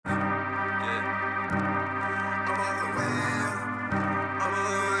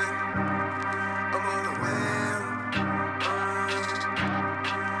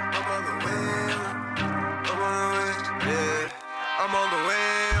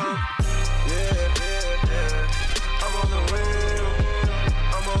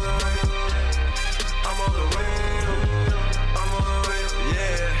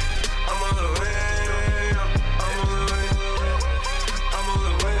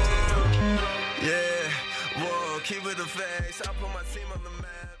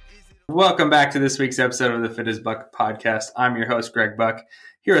Welcome back to this week's episode of the Fit as Buck podcast. I'm your host, Greg Buck,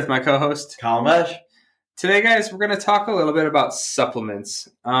 here with my co-host, Colin Mesh. Today, guys, we're going to talk a little bit about supplements.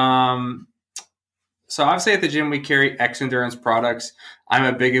 So obviously at the gym, we carry X Endurance products. I'm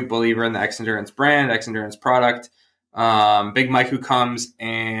a big believer in the X Endurance brand, X Endurance product. Big Mike, who comes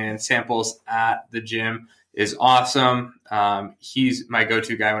and samples at the gym, is awesome. He's my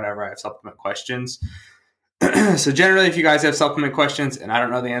go-to guy whenever I have supplement questions. So generally, if you guys have supplement questions and I don't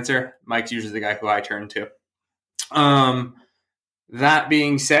know the answer, Mike's usually the guy who I turn to. That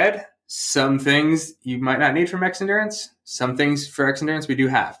being said, some things you might not need from X Endurance. Some things for X Endurance we do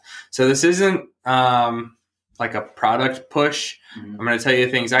have. So this isn't like a product push. I'm going to tell you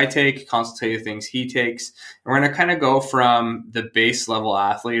the things I take. Constantly tell you the things he takes. And we're going to kind of go from the base level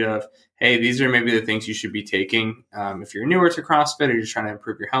athlete of, hey, these are maybe the things you should be taking if you're newer to CrossFit or you're trying to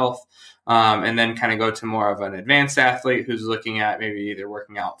improve your health. And then kind of go to more of an advanced athlete who's looking at maybe either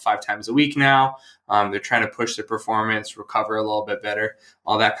working out 5 times a week now. They're trying to push their performance, recover a little bit better,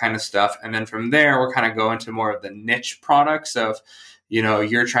 all that kind of stuff. And then from there, we're kind of going to more of the niche products of, you know,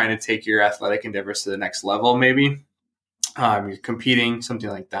 you're trying to take your athletic endeavors to the next level maybe. You're competing, something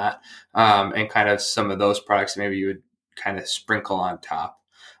like that. And kind of some of those products maybe you would kind of sprinkle on top.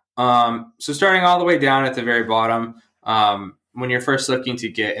 So starting all the way down at the very bottom, when you're first looking to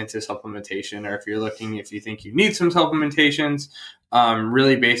get into supplementation, or if you think you need some supplementations,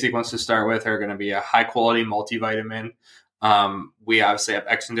 really basic ones to start with are going to be a high quality multivitamin. We obviously have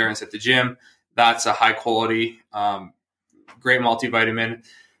X Endurance at the gym. That's a high quality, great multivitamin.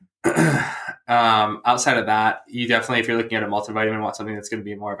 Outside of that, you definitely, if you're looking at a multivitamin, want something that's going to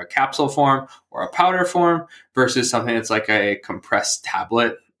be more of a capsule form or a powder form versus something that's like a compressed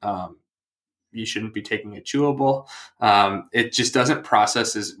tablet. You shouldn't be taking a chewable. It just doesn't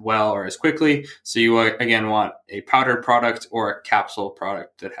process as well or as quickly. So you, again, want a powdered product or a capsule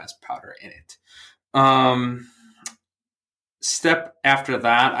product that has powder in it. Step after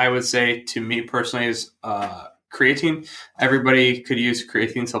that, I would say, to me personally, is creatine. Everybody could use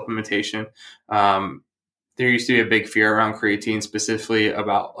creatine supplementation. There used to be a big fear around creatine, specifically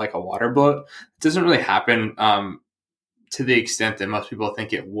about like a water bloat. It doesn't really happen to the extent that most people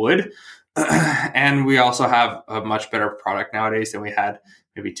think it would. And we also have a much better product nowadays than we had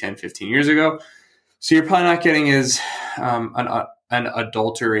maybe 10, 15 years ago. So you're probably not getting as an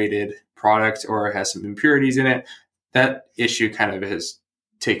adulterated product or has some impurities in it. That issue kind of has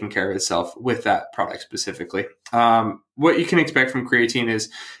taken care of itself with that product specifically. What you can expect from creatine is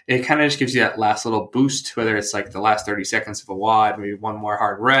it kind of just gives you that last little boost, whether it's like the last 30 seconds of a WOD, maybe one more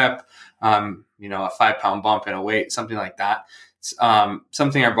hard rep, a 5-pound bump in a weight, something like that. It's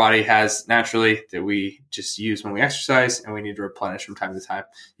something our body has naturally that we just use when we exercise and we need to replenish from time to time.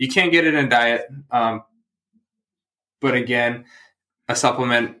 You can't get it in diet. But again, a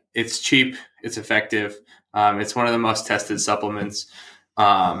supplement, it's cheap, it's effective. It's one of the most tested supplements.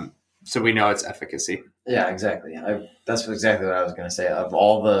 So we know its efficacy. Yeah, exactly. That's exactly what I was going to say. Of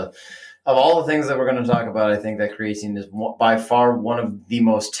all the things that we're going to talk about, I think that creatine is by far one of the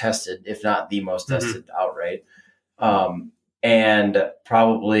most tested, if not the most tested outright. And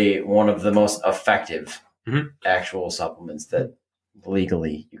probably one of the most effective actual supplements that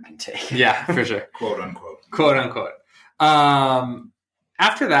legally you can take. Yeah, for sure. Quote unquote. Quote unquote.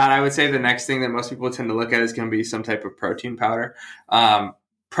 After that, I would say the next thing that most people tend to look at is going to be some type of protein powder.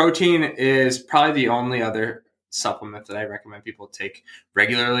 Protein is probably the only other supplement that I recommend people take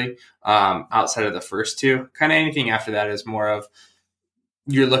regularly outside of the first two. Kind of anything after that is more of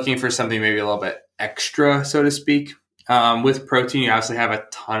you're looking for something maybe a little bit extra, so to speak. With protein, you obviously have a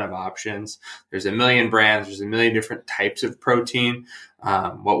ton of options. There's a million brands. There's a million different types of protein.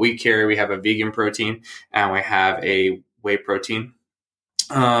 What we carry, we have a vegan protein and we have a whey protein.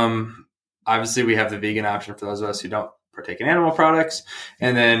 Obviously, we have the vegan option for those of us who don't partake in animal products.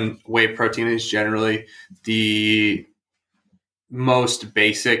 And then whey protein is generally the most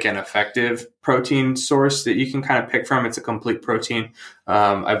basic and effective protein source that you can kind of pick from. It's a complete protein.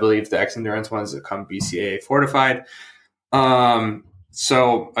 I believe the X Endurance ones that come BCAA fortified.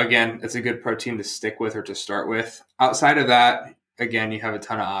 So again, it's a good protein to stick with or to start with. Outside of that, again, you have a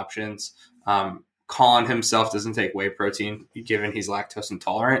ton of options. Colin himself doesn't take whey protein, given he's lactose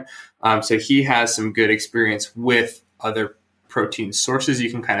intolerant. So he has some good experience with other protein sources you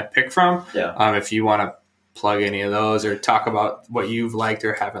can kind of pick from. Yeah. If you want to plug any of those or talk about what you've liked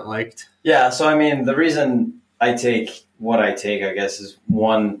or haven't liked. Yeah. So, I mean, the reason I take what I take, I guess, is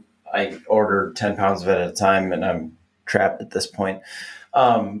one, I order 10 pounds of it at a time and I'm trapped at this point.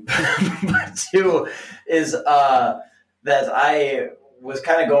 But two is that I was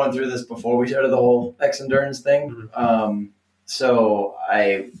kind of going through this before we started the whole X Endurance thing. So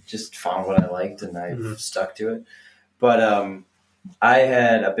I just found what I liked and I Mhm. stuck to it. But I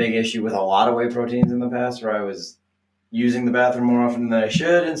had a big issue with a lot of whey proteins in the past where I was using the bathroom more often than I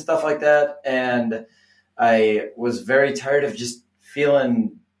should and stuff like that. And I was very tired of just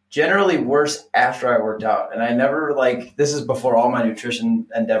feeling generally worse after I worked out. And I never this is before all my nutrition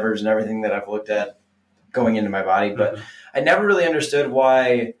endeavors and everything that I've looked at going into my body, but I never really understood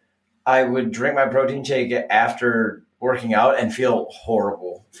why I would drink my protein shake after working out and feel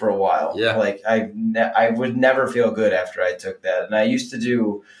horrible for a while. Yeah. Like I would never feel good after I took that. And I used to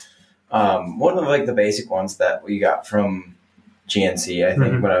do one of the basic ones that we got from GNC. I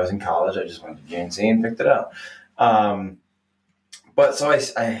think when I was in college, I just went to GNC and picked it up. But so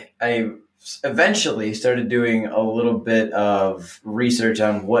I eventually started doing a little bit of research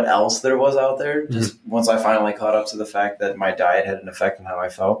on what else there was out there. Just once I finally caught up to the fact that my diet had an effect on how I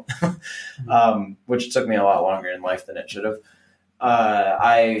felt, which took me a lot longer in life than it should have.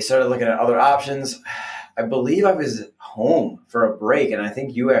 I started looking at other options. I believe I was home for a break, and I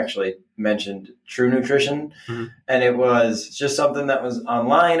think you actually mentioned True Nutrition, and it was just something that was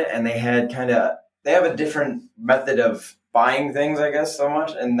online, and they have a different method of buying things, I guess, so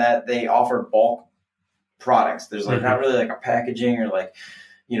much, and that they offer bulk products. There's not really a packaging or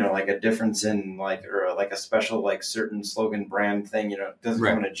a difference in or a special certain slogan brand thing. It doesn't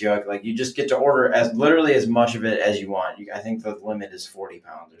come in a jug. You just get to order literally as much of it as you want. I think the limit is 40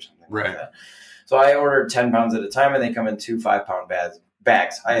 pounds or something like that. So I ordered 10 pounds at a time, and they come in 2 5-pound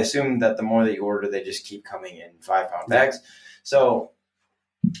bags. I assume that the more that you order, they just keep coming in 5-pound bags. So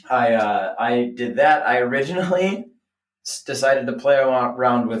I did that. I originally decided to play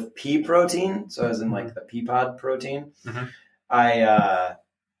around with pea protein, so as in the pea pod protein. I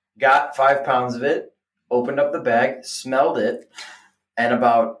got 5 pounds of it, opened up the bag, smelled it, and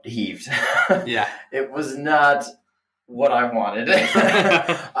about heaved. Yeah. It was not what I wanted.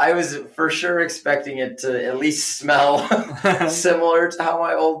 I was for sure expecting it to at least smell similar to how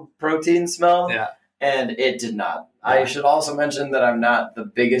my old protein smelled. Yeah. And it did not. Yeah. I should also mention that I'm not the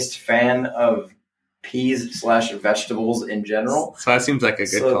biggest fan of peas/vegetables in general. So that seems like a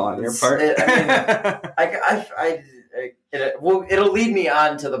good call on your part. It'll lead me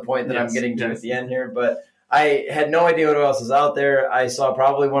on to the point that I'm getting to at the end here, but I had no idea what else was out there. I saw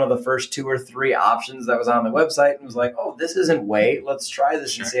probably one of the first 2 or 3 options that was on the website and was like, oh, this isn't whey. Let's try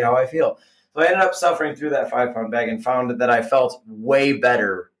this and see how I feel. So I ended up suffering through that 5-pound bag and found that I felt way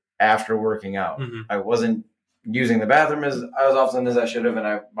better after working out. I wasn't using the bathroom as often as I should have,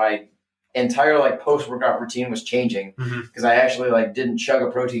 and my entire post-workout routine was changing because I actually didn't chug a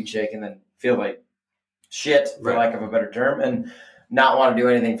protein shake and then feel like shit, for lack of a better term, and not want to do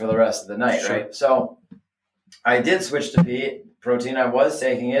anything for the rest of the night, right? So I did switch to pea protein. I was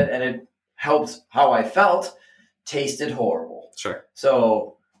taking it, and it helped how I felt. Tasted horrible. Sure.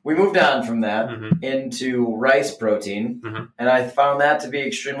 So we moved on from that into rice protein, and I found that to be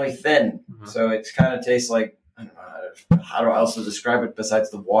extremely thin. So it kind of tastes like, I don't know how else to describe it besides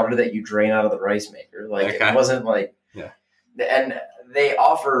the water that you drain out of the rice maker. It wasn't and they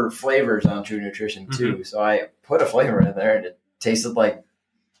offer flavors on True Nutrition too. So I put a flavor in there, and it tasted like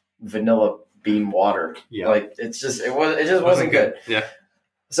vanilla bean water. Yeah. It just wasn't good. Yeah.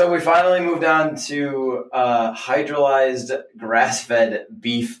 So we finally moved on to hydrolyzed grass-fed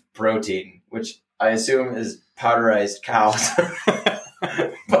beef protein, which I assume is powderized cows.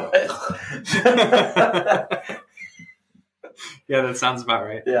 Yeah, that sounds about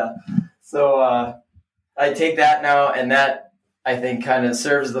right. Yeah. So I take that now, and that I think kind of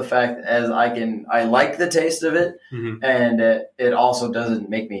serves the fact as I like the taste of it, and it also doesn't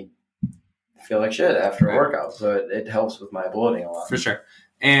make me feel like shit after a workout. So it helps with my bloating a lot. For sure.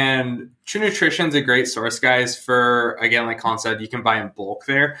 And True Nutrition's a great source, guys, for, again, like Colin said, you can buy in bulk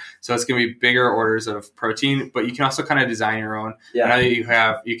there. So it's going to be bigger orders of protein, but you can also kind of design your own. Yeah. Now that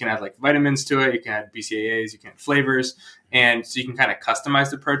you can add vitamins to it, you can add BCAAs, you can add flavors, and so you can kind of customize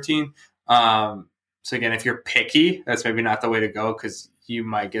the protein. So again, if you're picky, that's maybe not the way to go because you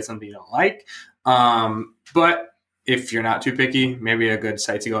might get something you don't like. But if you're not too picky, maybe a good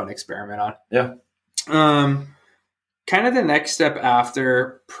site to go and experiment on. Yeah. Kind of the next step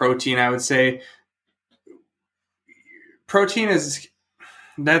after protein, I would say protein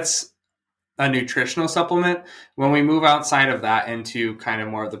that's a nutritional supplement. When we move outside of that into kind of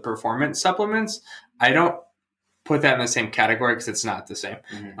more of the performance supplements, I don't put that in the same category because it's not the same.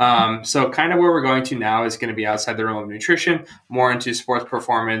 So kind of where we're going to now is going to be outside the realm of nutrition, more into sports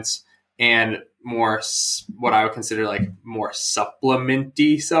performance and more what I would consider more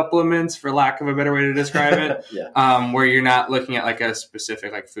supplementy supplements, for lack of a better way to describe it. Yeah. Where you're not looking at a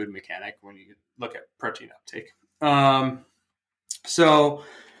specific food mechanic when you look at protein uptake. So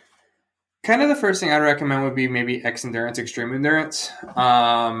kind of the first thing I'd recommend would be maybe X Endurance Extreme Endurance.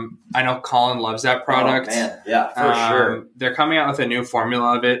 I know Colin loves that product. Oh, man. Yeah, for sure. They're coming out with a new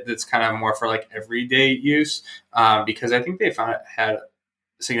formula of it that's kind of more for like everyday use, because I think they found it had a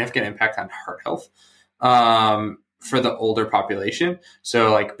significant impact on heart health for the older population.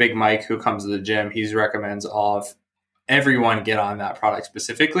 So like Big Mike, who comes to the gym, he recommends all of everyone get on that product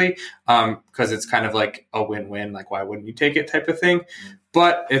specifically, because it's kind of like a win-win, like why wouldn't you take it type of thing.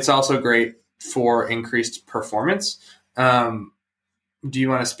 But it's also great for increased performance. Do you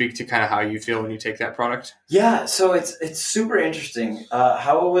want to speak to kind of how you feel when you take that product? Yeah, so it's super interesting.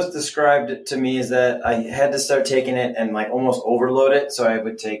 How it was described to me is that I had to start taking it and like almost overload it. So I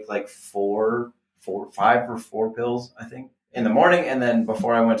would take like 5 or 4 pills, I think, in the morning, and then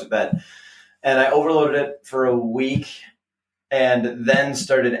before I went to bed. And I overloaded it for a week, and then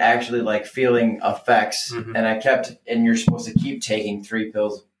started actually like feeling effects. Mm-hmm. And I kept, and you're supposed to keep taking 3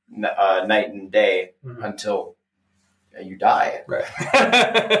 pills night and day until you die. Right.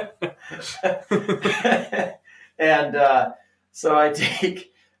 And so I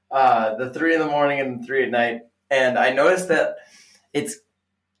take the 3 in the morning and 3 at night, and I noticed that it's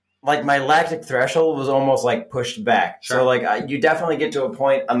like my lactic threshold was almost like pushed back. Sure. So like you definitely get to a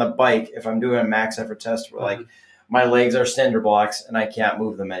point on the bike, if I'm doing a max effort test, where like my legs are cinder blocks and I can't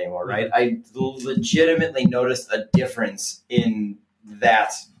move them anymore, right? I legitimately noticed a difference in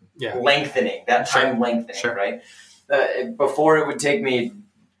that lengthening, that time lengthening, right? Before it would take me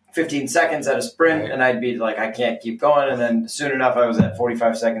 15 seconds at a sprint, and I'd be like, I can't keep going. And then soon enough, I was at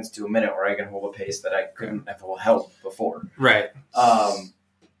 45 seconds to a minute where I can hold a pace that I couldn't have held before. Right.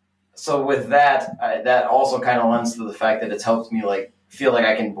 So with that, that also kind of lends to the fact that it's helped me like feel like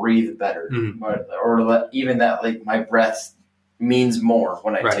I can breathe better, or even that like my breath means more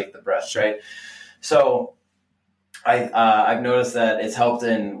when I take the breath, right? So I've noticed that it's helped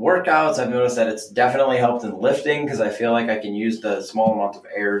in workouts. I've noticed that it's definitely helped in lifting, because I feel like I can use the small amount of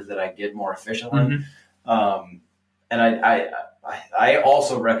air that I get more efficiently. And I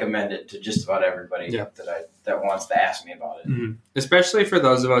also recommend it to just about everybody that wants to ask me about it. Especially for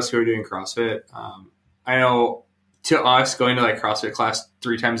those of us who are doing CrossFit. I know to us, going to like CrossFit class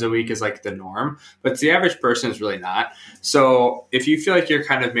 3 times a week is like the norm, but the average person is really not. So if you feel like you're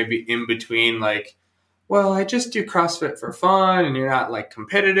kind of maybe in between, like, well, I just do CrossFit for fun, and you're not like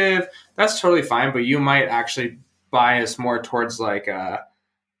competitive, that's totally fine. But you might actually bias more towards like a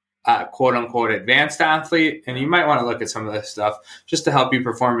quote unquote advanced athlete. And you might want to look at some of this stuff just to help you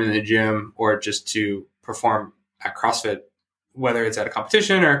perform in the gym, or just to perform at CrossFit, whether it's at a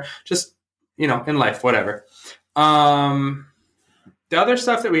competition or just, in life, whatever. The other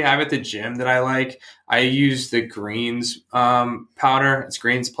stuff that we have at the gym that I like, I use the Greens powder. It's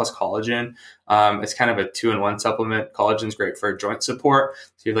Greens plus collagen. It's kind of a 2-in-1 supplement. Collagen's great for joint support.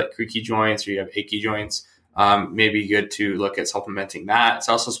 So you have like creaky joints, or you have achy joints. Maybe good to look at supplementing that. It's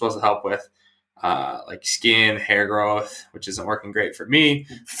also supposed to help with like skin, hair growth, which isn't working great for me,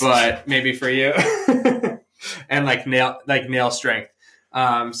 but maybe for you. And like nail strength.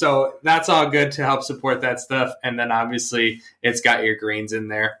 So that's all good to help support that stuff. And then obviously it's got your greens in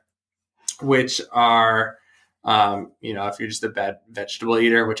there, which are, if you're just a bad vegetable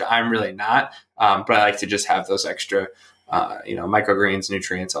eater, which I'm really not, but I like to just have those extra, microgreens,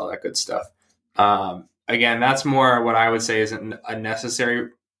 nutrients, all that good stuff. Again, that's more what I would say isn't a necessary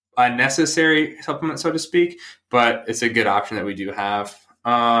supplement, so to speak, but it's a good option that we do have.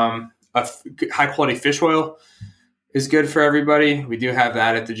 A high quality fish oil is good for everybody. We do have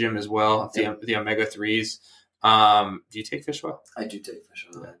that at the gym as well. The omega-3s. Do you take fish oil? I do take fish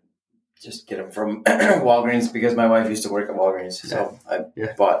oil. I just get them from Walgreens, because my wife used to work at Walgreens. So I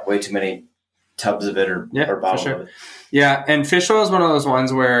bought way too many tubs of it or bottles of it. Yeah, and fish oil is one of those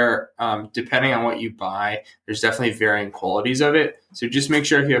ones where depending on what you buy, there's definitely varying qualities of it. So just make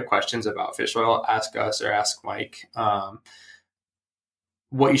sure if you have questions about fish oil, ask us or ask Mike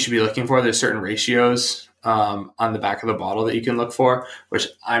what you should be looking for. There's certain ratios on the back of the bottle that you can look for, which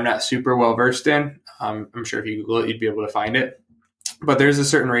I'm not super well versed in. I'm sure if you Google it, you'd be able to find it. But there's a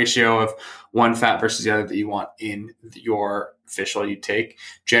certain ratio of one fat versus the other that you want in your fish oil you take.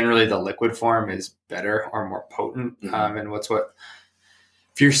 Generally, the liquid form is better or more potent. And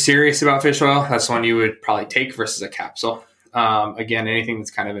if you're serious about fish oil, that's one you would probably take versus a capsule. Again, anything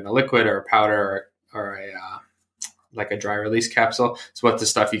that's kind of in a liquid or a powder or a dry release capsule is what the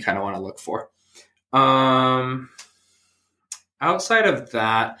stuff you kind of want to look for. Outside of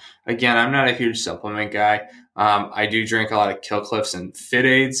that, again, I'm not a huge supplement guy. I do drink a lot of Kill Cliffs and Fit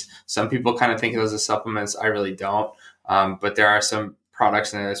Aids. Some people kind of think of those as supplements. I really don't. But there are some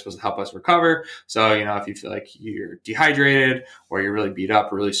products in there that's supposed to help us recover. So, if you feel like you're dehydrated or you're really beat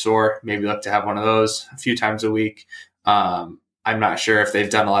up or really sore, maybe look to have one of those a few times a week. I'm not sure if they've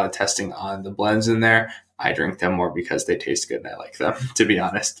done a lot of testing on the blends in there. I drink them more because they taste good and I like them, to be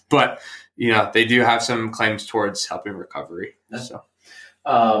honest. But, they do have some claims towards helping recovery. So,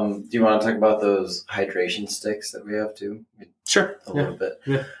 do you want to talk about those hydration sticks that we have too? Sure. A little bit.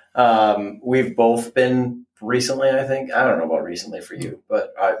 Yeah. We've both been recently, I think. I don't know about recently for you,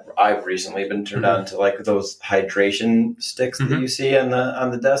 but I've recently been turned on to like those hydration sticks that you see on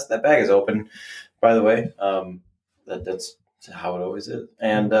the desk. That bag is open, by the way. That's how it always is.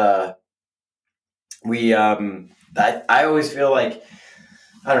 And I always feel like,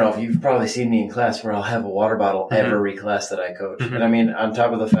 I don't know if you've probably seen me in class where I'll have a water bottle every class that I coach. And I mean, on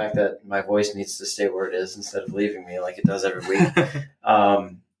top of the fact that my voice needs to stay where it is instead of leaving me like it does every week,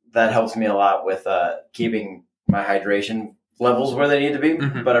 that helps me a lot with keeping my hydration levels where they need to be.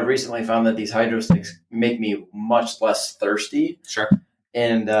 But I've recently found that these hydro sticks make me much less thirsty. Sure.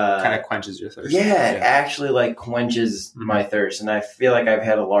 And kind of quenches your thirst. Yeah, it actually like quenches my thirst. And I feel like I've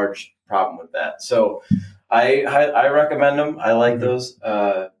had a large problem with that. So I recommend them. I like those.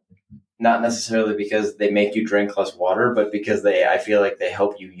 Not necessarily because they make you drink less water, but because I feel like they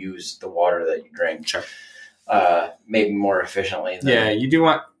help you use the water that you drink. Sure. Maybe more efficiently. You do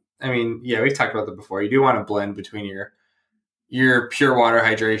want, we've talked about that before. You do want to blend between your pure water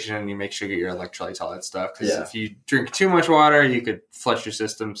hydration and you make sure you get your electrolytes, all that stuff. Because if you drink too much water, you could flush your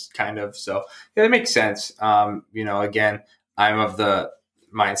systems kind of. So that makes sense. Again, I'm of the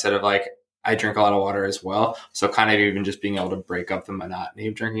mindset of like, I drink a lot of water as well. So kind of even just being able to break up the monotony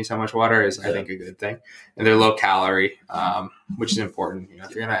of drinking so much water is, I think, a good thing. And they're low calorie, which is important.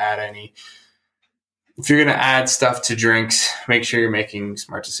 If you're going to add stuff to drinks, make sure you're making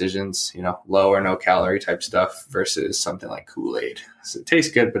smart decisions, low or no calorie type stuff versus something like Kool-Aid. So it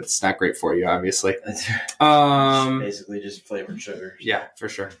tastes good, but it's not great for you, obviously. Basically just flavored sugar. Yeah, for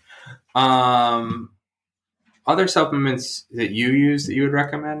sure. Other supplements that you use that you would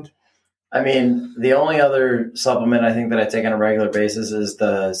recommend? I mean, the only other supplement I think that I take on a regular basis is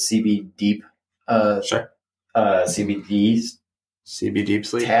the CB Deep, CBD Deep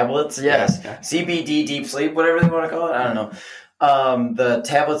Sleep tablets. Yes, yeah. CBD Deep Sleep, whatever they want to call it. I don't know. The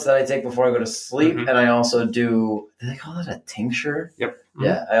tablets that I take before I go to sleep, and I also do they call it a tincture? Yep.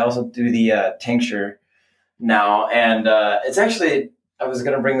 Yeah, I also do the tincture now, and it's actually. I was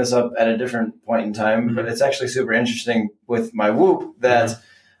going to bring this up at a different point in time, but it's actually super interesting with my Whoop that.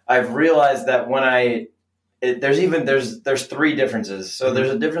 I've realized that when there's three differences. So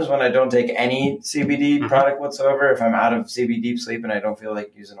there's a difference when I don't take any CBD product whatsoever. If I'm out of CBD Deep Sleep and I don't feel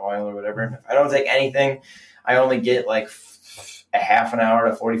like using oil or whatever, if I don't take anything, I only get like a half an hour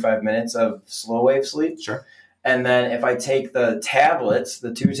to 45 minutes of slow wave sleep. Sure. And then if I take the tablets,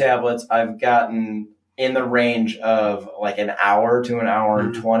 the 2 tablets, I've gotten in the range of like an hour to an hour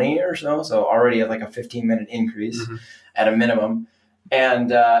and 20 or so. So already at like a 15-minute increase at a minimum. And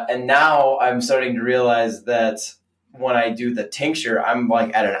now I'm starting to realize that when I do the tincture, I'm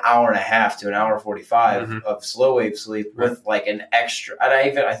like at an hour and a half to an hour 45 of slow wave sleep with like an extra. And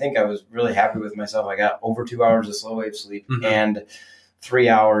I think I was really happy with myself. I got over 2 hours of slow wave sleep and 3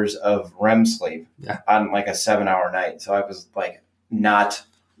 hours of REM sleep on like a 7-hour night. So I was like not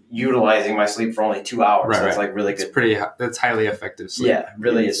utilizing my sleep for only 2 hours. So it's like really good. That's highly effective sleep. Yeah,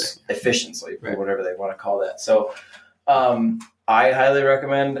 really is efficient sleep or whatever they want to call that. So, I highly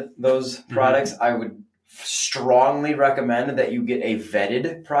recommend those products. I would strongly recommend that you get a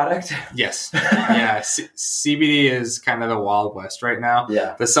vetted product. Yes. Yeah. CBD is kind of the Wild West right now.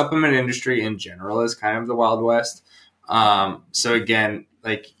 Yeah. The supplement industry in general is kind of the Wild West. So again,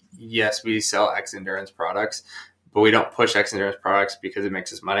 like, yes, we sell X Endurance products, but we don't push X Endurance products because it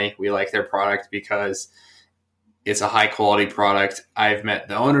makes us money. We like their product because it's a high quality product. I've met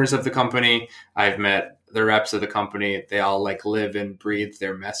the owners of the company. I've met the reps of the company. They all like live and breathe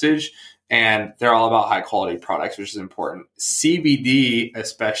their message, and they're all about high quality products, which is important. CBD,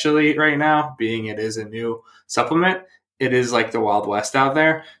 especially right now, being it is a new supplement, it is like the Wild West out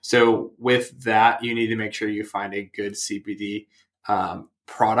there. So with that, you need to make sure you find a good CBD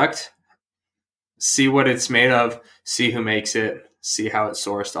product, see what it's made of, see who makes it, see how it's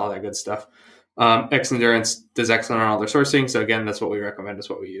sourced, all that good stuff. X Endurance does excellent on all their sourcing. So again, that's what we recommend. That's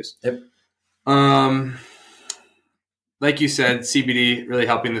what we use. Yep. Like you said, CBD really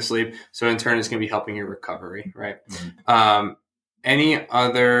helping the sleep. So in turn, it's going to be helping your recovery, right? Any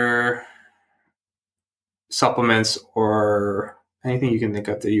other supplements or anything you can think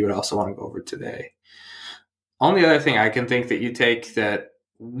of that you would also want to go over today? Only other thing I can think that you take that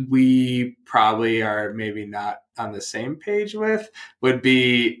we probably are maybe not on the same page with would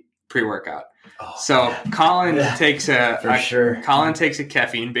be pre-workout. Oh, so Colin takes sure. takes a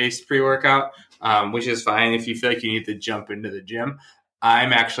caffeine-based pre-workout, which is fine if you feel like you need to jump into the gym.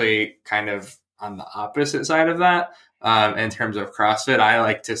 I'm actually kind of on the opposite side of that. In terms of CrossFit, I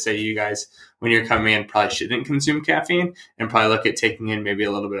like to say you guys, when you're coming in, probably shouldn't consume caffeine and probably look at taking in maybe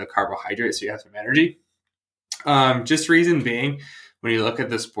a little bit of carbohydrate so you have some energy. Just reason being, when you look at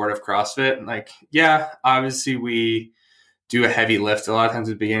the sport of CrossFit, like, yeah, obviously we do a heavy lift a lot of times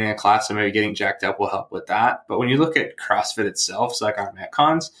at the beginning of class, so maybe getting jacked up will help with that. But when you look at CrossFit itself, so like our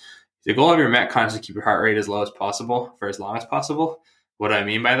Metcons, the goal of your Metcon is to keep your heart rate as low as possible for as long as possible. What do I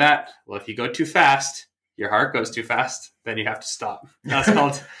mean by that? Well, if you go too fast, your heart goes too fast, then you have to stop.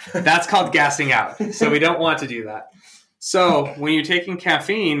 That's called gassing out. So we don't want to do that. So when you're taking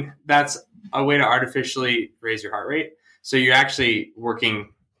caffeine, that's a way to artificially raise your heart rate. So you're actually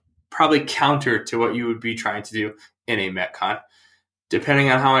working probably counter to what you would be trying to do in a Metcon. Depending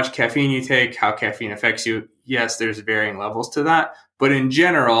on how much caffeine you take, how caffeine affects you, yes, there's varying levels to that. But in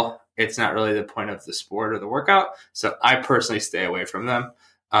general, it's not really the point of the sport or the workout. So I personally stay away from them.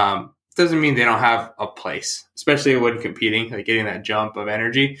 Doesn't mean they don't have a place, especially when competing, like getting that jump of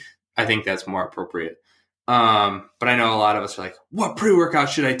energy. I think that's more appropriate. But I know a lot of us are like, what pre-workout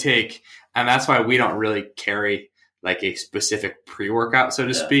should I take? And that's why we don't really carry like a specific pre-workout, so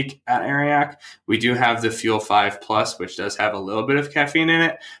to speak, at Ariac. We do have the Fuel 5 Plus, which does have a little bit of caffeine in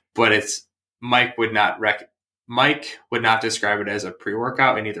it, but Mike would not describe it as a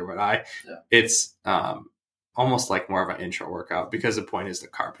pre-workout, and neither would I. Yeah. It's almost like more of an intro workout because the point is the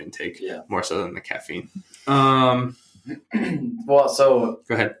carb intake more so than the caffeine. Well, so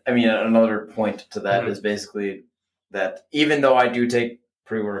go ahead. I mean, another point to that is basically that even though I do take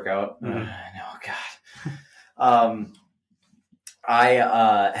pre-workout, I know, God.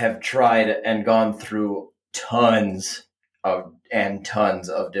 I have tried and gone through tons of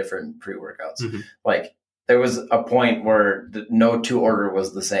different pre-workouts. Mm-hmm. Like there was a point where no two order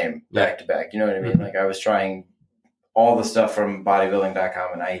was the same back to back. You know what I mean? Mm-hmm. Like I was trying all the stuff from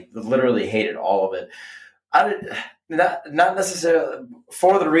bodybuilding.com and I literally hated all of it. Not necessarily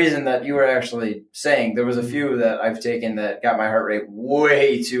for the reason that you were actually saying. There was a few that I've taken that got my heart rate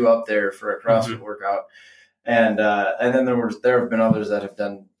way too up there for a CrossFit workout. And then there have been others that have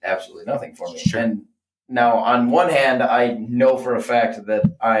done absolutely nothing for me. Sure. And now on one hand, I know for a fact that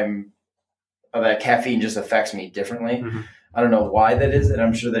that caffeine just affects me differently. Mm-hmm. I don't know why that is. And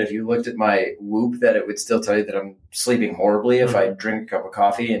I'm sure that if you looked at my Whoop, that it would still tell you that I'm sleeping horribly if I drink a cup of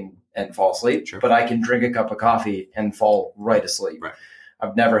coffee and fall asleep. Sure. But I can drink a cup of coffee and fall right asleep. Right.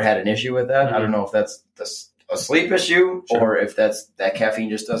 I've never had an issue with that. Mm-hmm. I don't know if that's a sleep issue or if that caffeine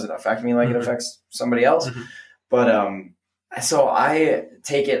just doesn't affect me like it affects somebody else. Mm-hmm. But so I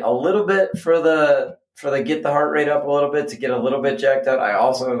take it a little bit for the get the heart rate up a little bit to get a little bit jacked up. I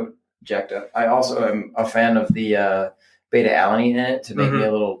also am a fan of the beta-alanine in it to make me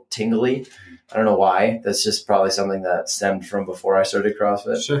a little tingly. I don't know why. That's just probably something that stemmed from before I started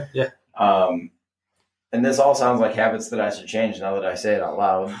CrossFit. Sure, yeah. And this all sounds like habits that I should change now that I say it out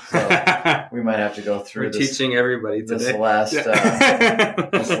loud. So we might have to go through teaching everybody today. This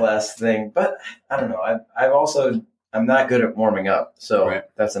last thing. But I don't know. I'm not good at warming up. So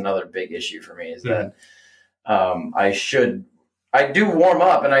that's another big issue for me is that I do warm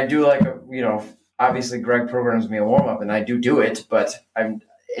up and I do obviously Greg programs me a warm up and I do it, but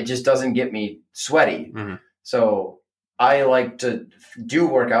it just doesn't get me sweaty. Mm-hmm. So I like to do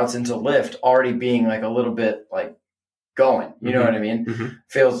workouts and to lift already being like a little bit like going, you know what I mean?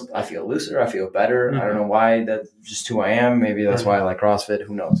 Mm-hmm. I feel looser. I feel better. Mm-hmm. I don't know why. That's just who I am. Maybe that's why I like CrossFit.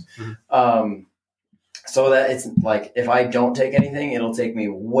 Who knows? Mm-hmm. So that it's like, if I don't take anything, it'll take me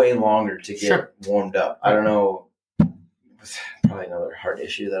way longer to get warmed up. I don't know. Probably another heart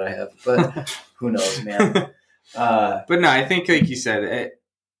issue that I have, but who knows, man. But no, I think like you said,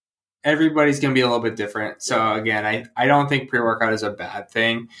 everybody's going to be a little bit different. So again, I don't think pre-workout is a bad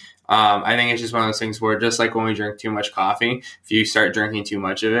thing. I think it's just one of those things where just like when we drink too much coffee, if you start drinking too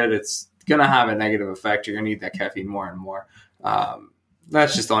much of it, it's going to have a negative effect. You're going to need that caffeine more and more.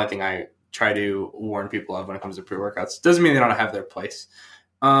 That's just the only thing I try to warn people of when it comes to pre-workouts. Doesn't mean they don't have their place.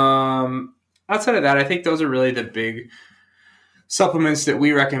 Outside of that, I think those are really the big supplements that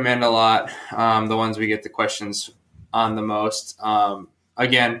we recommend a lot. The ones we get the questions on the most.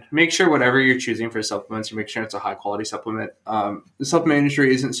 Again, make sure whatever you're choosing for supplements, you make sure it's a high quality supplement. The supplement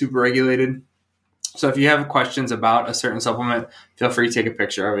industry isn't super regulated. So if you have questions about a certain supplement, feel free to take a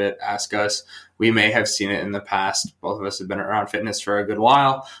picture of it, ask us. We may have seen it in the past. Both of us have been around fitness for a good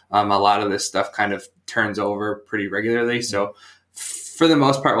while. A lot of this stuff kind of turns over pretty regularly. So for the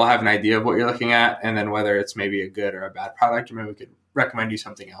most part, we'll have an idea of what you're looking at, and then whether it's maybe a good or a bad product, or maybe we could recommend you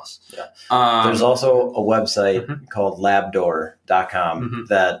something else. Yeah. There's also a website called labdoor.com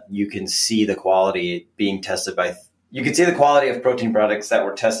that you can see the quality being tested by. You can see the quality of protein products that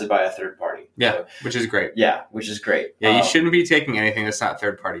were tested by a third party. Yeah, so, which is great. Yeah, which is great. Yeah, you shouldn't be taking anything that's not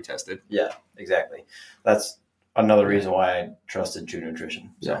third party tested. Yeah, exactly. That's another reason why I trusted True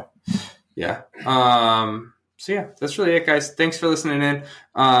Nutrition. So, yeah. So yeah, that's really it, guys. Thanks for listening in.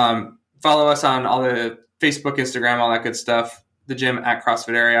 Follow us on all the Facebook, Instagram, all that good stuff. The gym at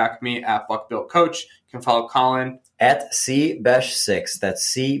CrossFit Ariak, me at Buck Built Coach. You can follow Colin at CBesh6.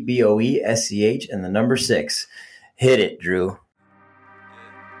 That's CBOESCH and the number 6. Hit it, Drew.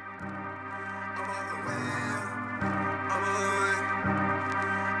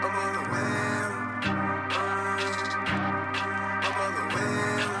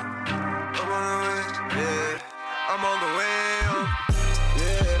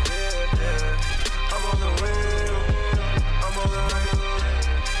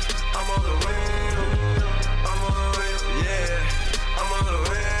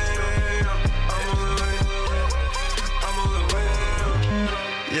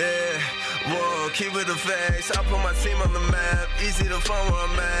 Keep it the facts, I put my team on the map. Easy to find where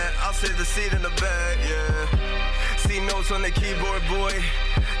I'm at, I'll save the seat in the back, yeah. See notes on the keyboard, boy.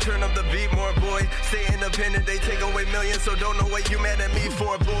 Turn up the beat more, boy. Stay independent, they take away millions, so don't know what you mad at me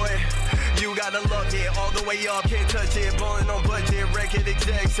for, boy. You gotta love it, all the way up, can't touch it. Ballin' on budget, record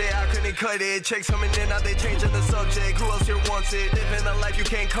exec, say I couldn't cut it. Checks coming in, now they changing the subject. Who else here wants it? Living a life you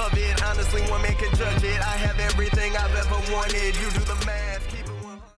can't covet. Honestly, one man can judge it. I have everything I've ever wanted. You do